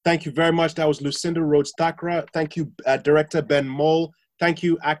 Thank you very much. That was Lucinda Rhodes Thakrar. Thank you, director Ben Mole. Thank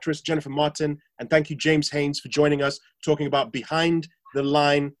you, actress Jennifer Martin. And thank you, James Haynes, for joining us, talking about Behind the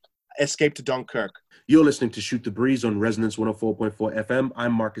Line, Escape to Dunkirk. You're listening to Shoot the Breeze on Resonance 104.4 FM.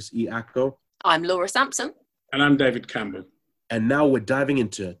 I'm Marcus E. Acko. I'm Laura Sampson. And I'm David Campbell. And now we're diving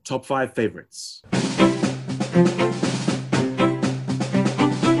into Top 5 Favorites.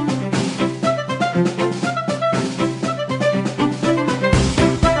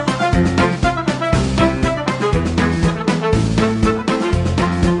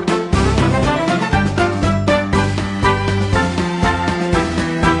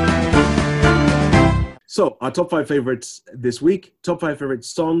 So our top 5 favorites this week, top 5 favorite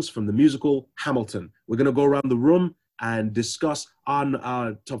songs from the musical Hamilton. We're going to go around the room and discuss on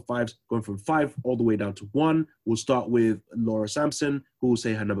our top fives, going from 5 all the way down to 1. We'll start with Laura Sampson, who will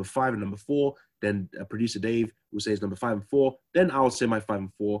say her number 5 and number 4. Then producer Dave will say his number 5 and 4. Then I'll say my 5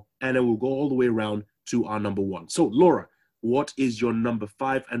 and 4. And then we'll go all the way around to our number 1. So, Laura, what is your number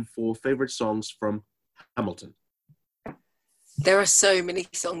 5 and 4 favorite songs from Hamilton? There are so many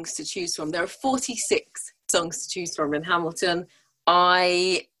songs to choose from. There are 46 songs to choose from in Hamilton.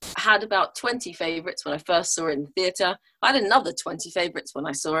 I had about 20 favourites when I first saw it in the theatre. I had another 20 favourites when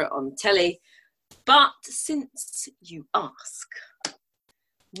I saw it on telly. But since you ask,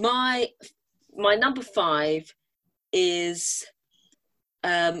 my number 5 is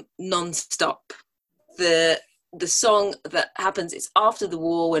Non-Stop. The song that happens, it's after the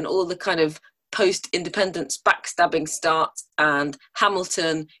war when all the kind of post-independence backstabbing starts, and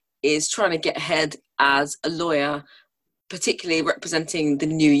Hamilton is trying to get ahead as a lawyer, particularly representing the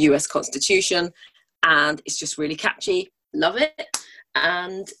new US Constitution, and it's just really catchy. Love it.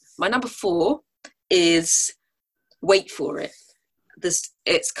 And my number 4 is Wait For It.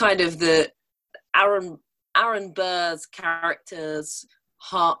 It's kind of the Aaron Burr's character's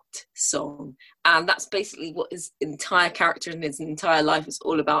heart song, and that's basically what his entire character and his entire life is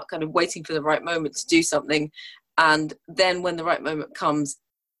all about, kind of waiting for the right moment to do something, and then when the right moment comes,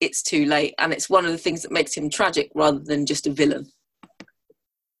 it's too late. And it's one of the things that makes him tragic rather than just a villain.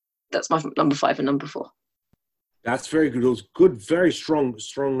 That's my number 5 and number 4. That's very good. Those good, very strong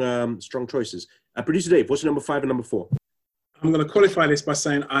choices. Producer Dave, what's your number 5 and number 4? I'm going to qualify this by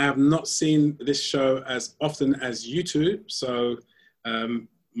saying I have not seen this show as often as you two. So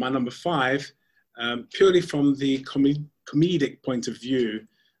my number 5, purely from the comedic point of view,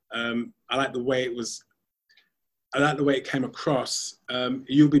 I like the way it came across.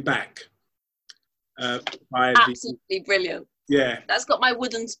 You'll Be Back. Absolutely brilliant. Yeah. That's got my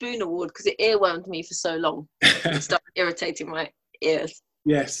wooden spoon award because it earwormed me for so long. It started irritating my ears.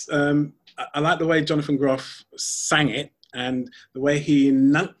 Yes. I like the way Jonathan Groff sang it and the way he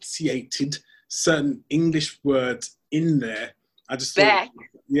enunciated certain English words in there. I just back. Thought,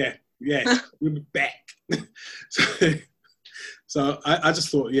 yeah, we'll be back. So I just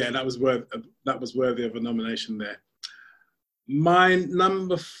thought, yeah, that was worthy of a nomination there. My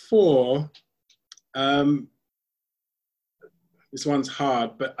number 4, this one's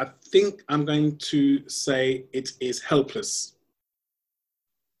hard, but I think I'm going to say it is Helpless.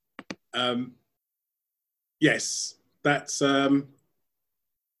 Yes, that's oh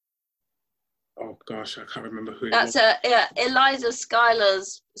gosh, I can't remember who it was. That's Eliza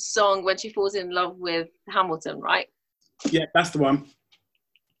Schuyler's song when she falls in love with Hamilton, right? Yeah, that's the one.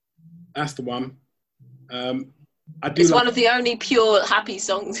 That's the one. It's one of the only pure happy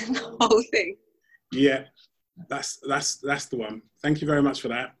songs in the whole thing. Yeah, that's the one. Thank you very much for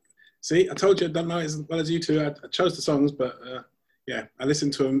that. See, I told you I don't know it as well as you two. I chose the songs, but yeah, I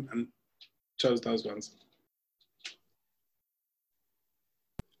listened to them and chose those ones.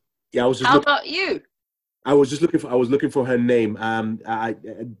 Yeah, I was just. How about you? I was looking for her name. I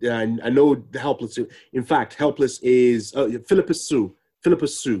know the Helpless. In fact, Helpless is Philippa Sue. Philippa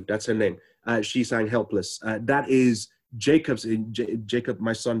Sue, that's her name. She sang Helpless. That is Jacob,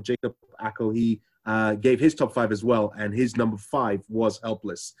 my son Jacob Acko. He gave his top 5 as well, and his number 5 was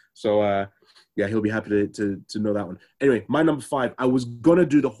Helpless. So yeah, he'll be happy to know that one. Anyway, my number 5. I was gonna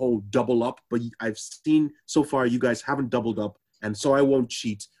do the whole double up, but I've seen so far you guys haven't doubled up. And so I won't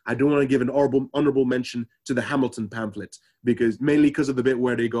cheat. I don't want to give an honorable mention to the Hamilton pamphlet, mainly because of the bit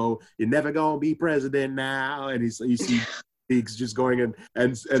where they go, "You're never gonna be president now," and you see he's just going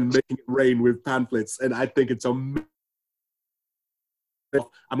and making it rain with pamphlets, and I think it's amazing.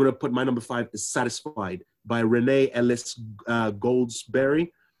 I'm gonna put my number 5 is "Satisfied" by Renee Ellis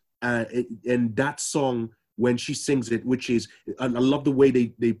Goldsberry, and that song when she sings it, which is I love the way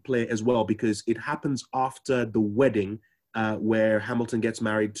they play it as well because it happens after the wedding. Where Hamilton gets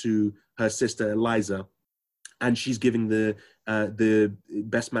married to her sister Eliza, and she's giving the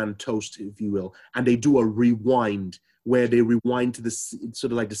best man toast, if you will, and they do a rewind where they rewind to the sort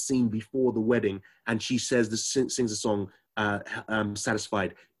of like the scene before the wedding, and she sings the song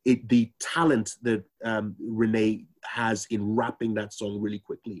 "Satisfied." The talent that Renee has in rapping that song really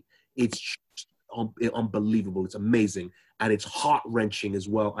quickly, it's just unbelievable. It's amazing. And it's heart-wrenching as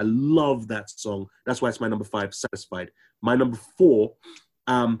well. I love that song. That's why it's my number 5, "Satisfied." My number 4,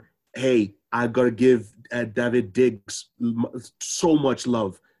 hey, I got to give David Diggs so much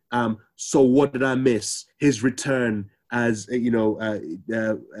love. So What Did I Miss? His return as,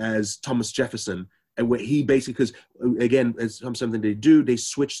 as Thomas Jefferson. And where he basically, because again, it's something they do, they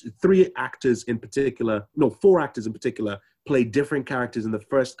switch 4 actors in particular, play different characters in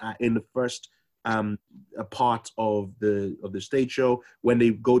the first a part of the stage show. When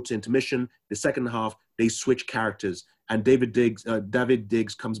they go to intermission, the second half, they switch characters. And David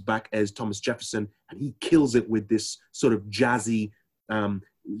Diggs comes back as Thomas Jefferson, and he kills it with this sort of jazzy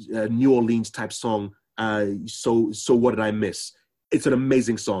New Orleans type song. So What Did I Miss? It's an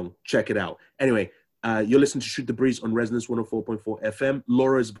amazing song. Check it out. Anyway, you're listening to Shoot the Breeze on Resonance 104.4 FM.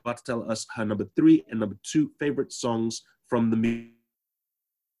 Laura is about to tell us her number 3 and number 2 favorite songs from the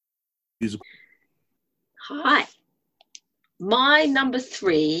musical. Hi. My number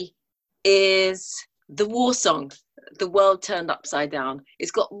 3 is the war song, The World Turned Upside Down.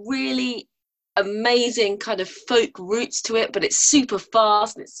 It's got really amazing kind of folk roots to it, but it's super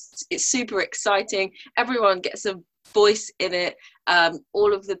fast. It's super exciting. Everyone gets a voice in it.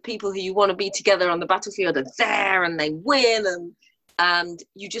 All of the people who you want to be together on the battlefield are there, and they win, and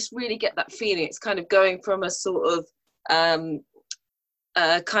you just really get that feeling. It's kind of going from a sort of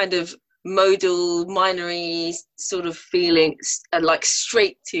kind of modal minory sort of feeling, like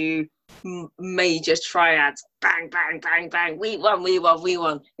straight to major triads. Bang, bang, bang, bang. We won, we won, we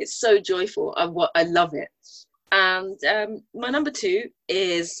won. It's so joyful. I love it. And my number 2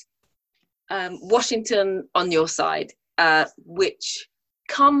 is Washington on Your Side, which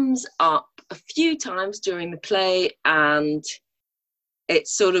comes up a few times during the play, and it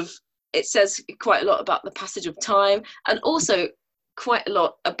says quite a lot about the passage of time, and also quite a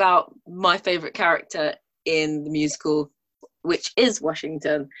lot about my favorite character in the musical, which is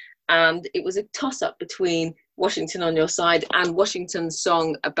Washington. And it was a toss-up between Washington on Your Side and Washington's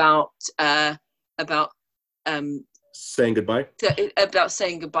song about saying goodbye. About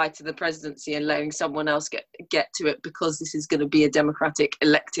saying goodbye to the presidency and letting someone else get to it, because this is going to be a democratic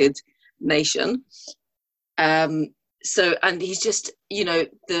elected nation. So, and he's just,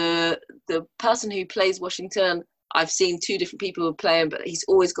 the person who plays Washington, I've seen 2 different people play him, but he's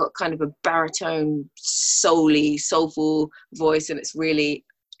always got kind of a baritone, soulful voice, and it's really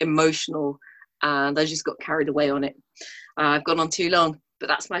emotional, and I just got carried away on it. I've gone on too long, but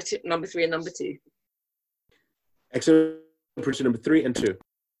that's my number 3 and number 2. Excellent. Producer number 3 and 2.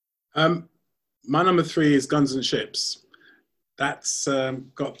 My number 3 is Guns and Ships. That's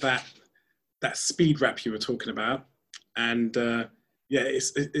got that speed rap you were talking about, and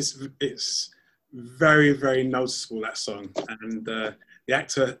it's very, very noticeable, that song. And the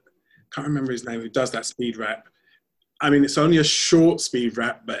actor, can't remember his name, who does that speed rap. I mean, it's only a short speed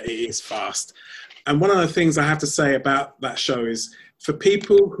rap, but it is fast. And one of the things I have to say about that show is, for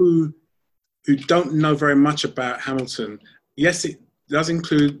people who don't know very much about Hamilton, yes, it does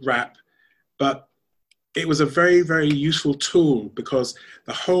include rap, but it was a very, very useful tool, because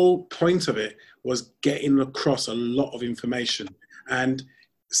the whole point of it was getting across a lot of information. And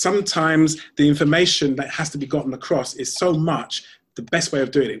sometimes the information that has to be gotten across is so much, the best way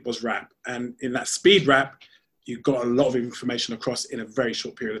of doing it was rap. And in that speed rap, you got a lot of information across in a very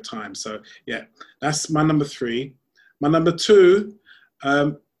short period of time. So yeah, that's my number 3. My number 2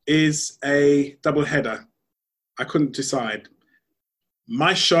 is a double header. I couldn't decide.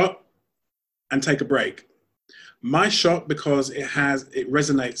 My Shot and Take a Break. My Shot, because it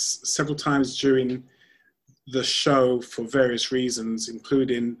resonates several times during the show for various reasons,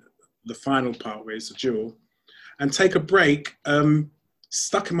 including the final part where it's a duel. And Take a Break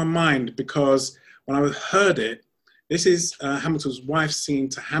stuck in my mind because when I heard it, this is Hamilton's wife's scene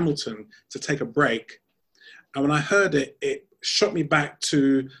to Hamilton to take a break. And when I heard it, it shot me back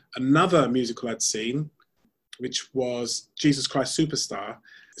to another musical I'd seen, which was Jesus Christ Superstar.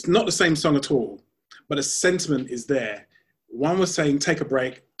 It's not the same song at all, but the sentiment is there. One was saying, take a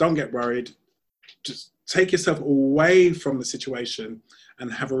break, don't get worried, just take yourself away from the situation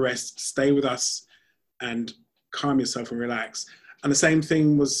and have a rest, stay with us and calm yourself and relax. And the same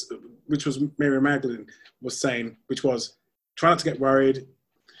thing was, which was Mary Magdalene was saying, which was try not to get worried.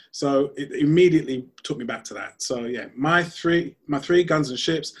 So it immediately took me back to that. So yeah, my three Guns and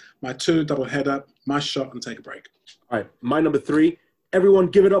Ships, my 2 double header, My Shot and Take a Break. All right, my number 3. Everyone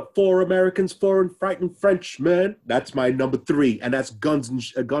give it up for Americans, foreign frightened Frenchmen. That's my number 3, and that's Guns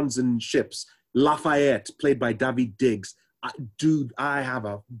and Ships. Lafayette, played by David Diggs. Dude, I have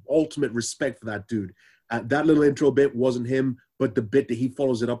a ultimate respect for that dude. That little intro bit wasn't him, but the bit that he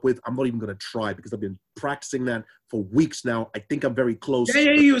follows it up with, I'm not even going to try because I've been practicing that for weeks now. I think I'm very close.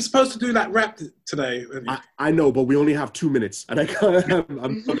 Yeah, you were supposed to do that rap today. I know, but we only have 2 minutes. And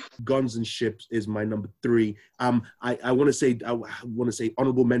Guns and Ships is my number 3. I want to say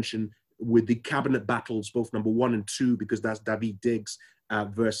honorable mention with the cabinet battles, both number 1 and 2, because that's David Diggs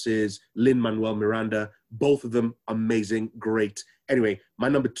versus Lin-Manuel Miranda. Both of them amazing, great. Anyway, my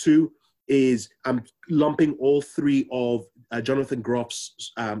number 2 is I'm lumping all 3 of Jonathan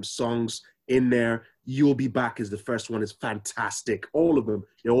Groff's songs in there. You'll Be Back is the first one, is fantastic. All of them,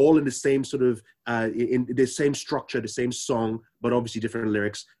 they're all in the same sort of, in the same structure, the same song, but obviously different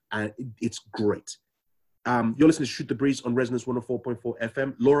lyrics, and it's great. You're listening to Shoot the Breeze on Resonance 104.4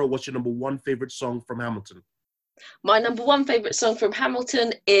 FM. Laura, what's your number one favorite song from Hamilton? My number one favorite song from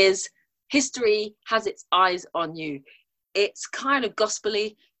Hamilton is History Has Its Eyes on You. It's kind of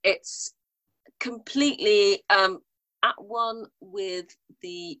gospel-y. It's completely at one with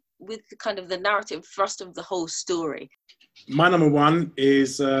the kind of the narrative thrust of the whole story. My number one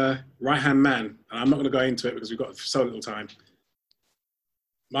is Right Hand Man. And I'm not going to go into it because we've got so little time.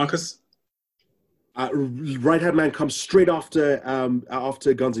 Marcus? Right Hand Man comes straight after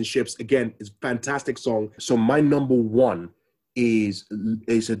Guns and Ships. Again, it's a fantastic song. So my number one is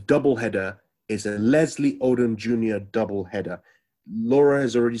a doubleheader. It's a Leslie Odom Jr. doubleheader. Laura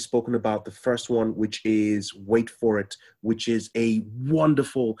has already spoken about the first one, which is Wait For It, which is a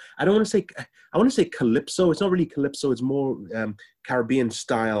wonderful, I want to say calypso. It's not really calypso. It's more Caribbean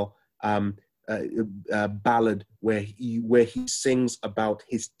style ballad where he sings about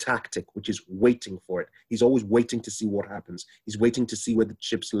his tactic, which is waiting for it. He's always waiting to see what happens. He's waiting to see where the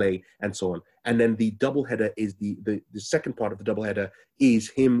chips lay and so on. And then the doubleheader is the second part of the doubleheader is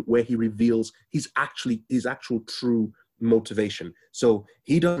him where he reveals his actual true motivation. So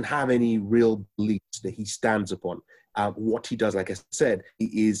he doesn't have any real beliefs that he stands upon. What he does, like I said,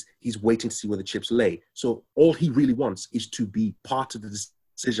 he's waiting to see where the chips lay. So all he really wants is to be part of the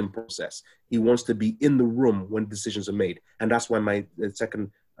decision process. He wants to be in the room when decisions are made. And that's why my second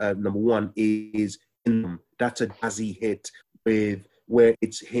number one is In Them. That's a jazzy hit where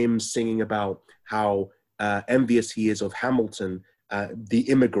it's him singing about how envious he is of Hamilton, the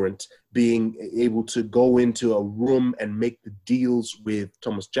immigrant, being able to go into a room and make the deals with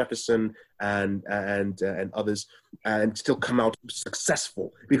Thomas Jefferson and others and still come out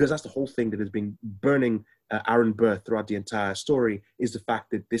successful. Because that's the whole thing that has been burning Aaron Burr throughout the entire story, is the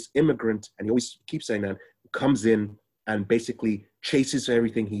fact that this immigrant, and he always keeps saying that, comes in and basically chases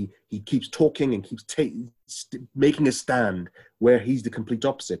everything. He keeps talking and keeps making a stand, where he's the complete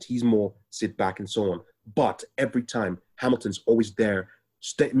opposite. He's more sit back and so on. But every time, Hamilton's always there,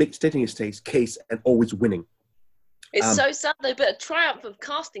 stating his case and always winning. It's so sad though, but a triumph of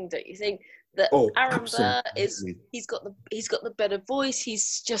casting, don't you think? That Aaron Burr he's got the better voice.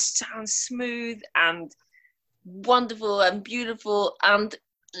 He's just sounds smooth and wonderful and beautiful, and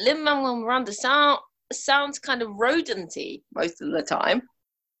Lin-Manuel Miranda sounds kind of rodanty most of the time.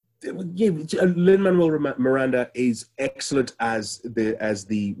 Yeah, Lin-Manuel Miranda is excellent as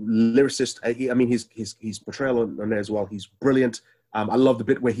the lyricist. I mean, his portrayal on there as well. He's brilliant. I love the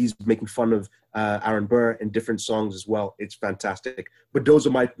bit where he's making fun of Aaron Burr in different songs as well. It's fantastic. But those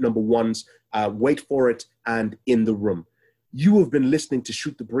are my number ones. Wait For It and In the Room. You have been listening to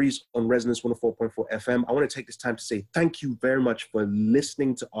Shoot the Breeze on Resonance 104.4 FM. I want to take this time to say thank you very much for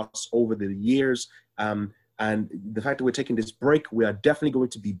listening to us over the years. And the fact that we're taking this break, we are definitely going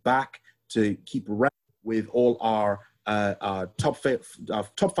to be back to keep rapping with all our top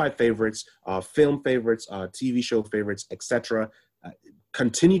 5 favorites, our film favorites, our TV show favorites, etc.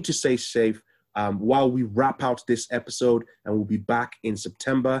 Continue to stay safe while we wrap out this episode, and we'll be back in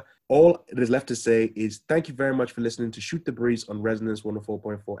September. All that is left to say is thank you very much for listening to Shoot the Breeze on Resonance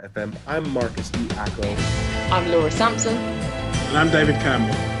 104.4 FM. I'm Marcus E. Acko. I'm Laura Sampson. And I'm David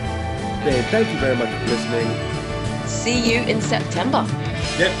Campbell. Thank you very much for listening. See you in September.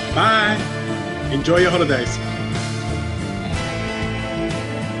 Yep, bye. Enjoy your holidays.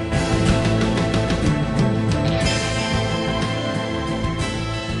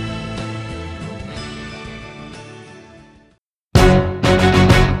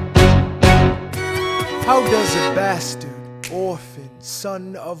 How does a bastard, orphan,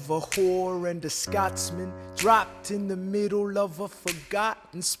 son of a whore and a Scotsman, dropped in the middle of a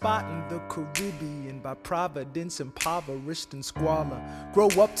forgotten spot in the Caribbean, by providence impoverished and squalor, grow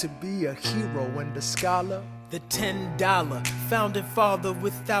up to be a hero and a scholar? The $10 founding father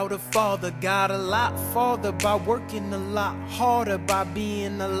without a father got a lot farther by working a lot harder, by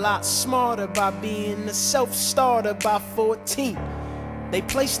being a lot smarter, by being a self-starter. By 14, they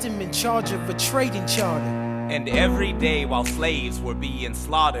placed him in charge of a trading charter. And every day while slaves were being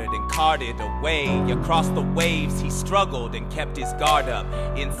slaughtered and carted away across the waves, he struggled and kept his guard up.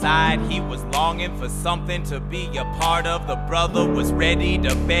 Inside he was longing for something to be a part of. The brother was ready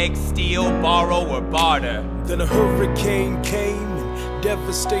to beg, steal, borrow, or barter. Then a hurricane came and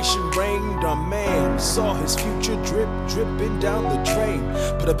devastation reigned. Our man saw his future dripping down the drain.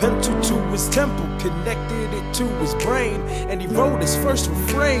 Put a pencil to his temple, connected it to his brain, and he wrote his first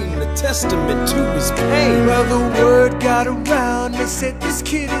refrain, a testament to his pain. Well, the word got around, they said this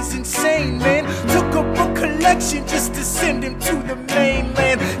kid is insane, man. Took up a collection just to send him to the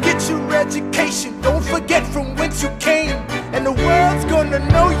mainland. Get your education, don't forget from whence you came, and the world's gonna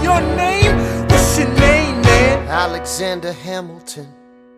know your name. What's your name, man? Alexander Hamilton.